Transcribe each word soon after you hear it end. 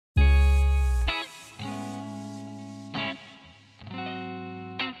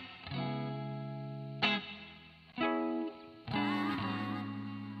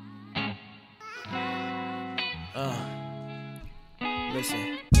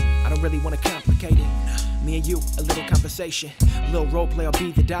Listen, I don't really want to complicate it. Me and you, a little conversation, a little role play, I'll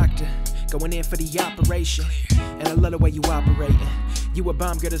be the doctor, going in for the operation, and I love the way you operating. You a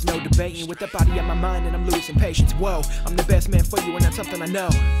bomb, girl, there's no debating. With that body on my mind and I'm losing patience. Whoa, I'm the best man for you and that's something I know.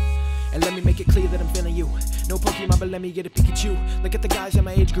 And let me make it clear that I'm feeling you. No Pokemon, but let me get a Pikachu. Look at the guys in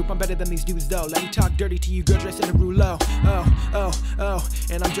my age group, I'm better than these dudes though. Let me talk dirty to you, girl, dressed in a rouleau. Oh,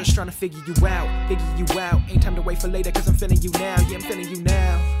 and I'm just trying to figure you out. Ain't time to wait for later, cause I'm feeling you now. Yeah, I'm feeling you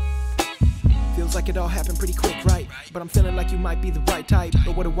now. Feels like it all happened pretty quick, right? But I'm feeling like you might be the right type.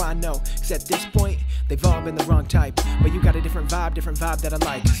 But what do I know? Cause at this point, they've all been the wrong type. But you got a different vibe that I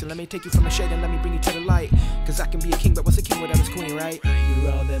like. So let me take you from the shade and let me bring you to the light. Cause I can be a king, but what's a king without his queen, right?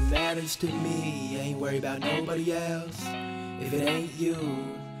 You're all that matters to me. I ain't worried about nobody else. If it ain't you,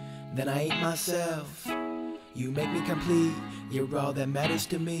 then I ain't myself. You make me complete. You're all that matters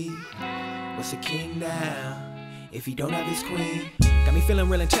to me. What's a king now if he don't have his queen? Got me feeling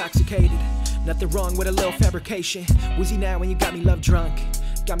real intoxicated. Nothing wrong with a little fabrication. Woozy now when you got me love drunk.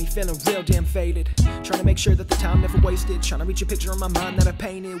 Got me feeling real damn faded. Trying to make sure that the time never wasted. Trying to reach a picture in my mind that I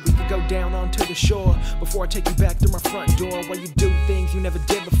painted. We could go down onto the shore before I take you back through my front door, where you do things you never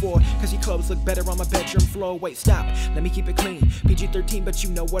did before. Cause your clothes look better on my bedroom floor. Wait, stop, let me keep it clean. PG-13, but you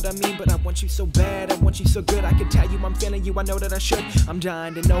know what I mean. But I want you so bad, I want you so good. I can tell you I'm feeling you, I know that I should. I'm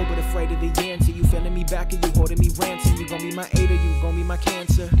dying to know, but afraid of the answer. You feeling me back, or you holding me ransom? You gon' be my aider, you gon' be my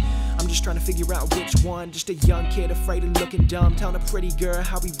cancer. I'm just trying to figure out which one. Just a young kid afraid of looking dumb, telling a pretty girl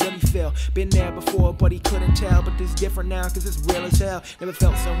how he really feel. Been there before, but he couldn't tell. But this different now, cause it's real as hell. Never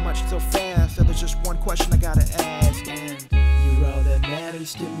felt so much so fast. So there's just one question I gotta ask, and you're all that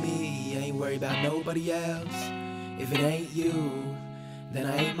matters to me. I ain't worried about nobody else. If it ain't you, then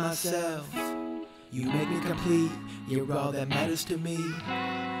I ain't myself. You make me complete. You're all that matters to me.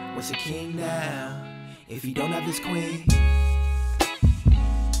 What's a king now if he don't have his queen?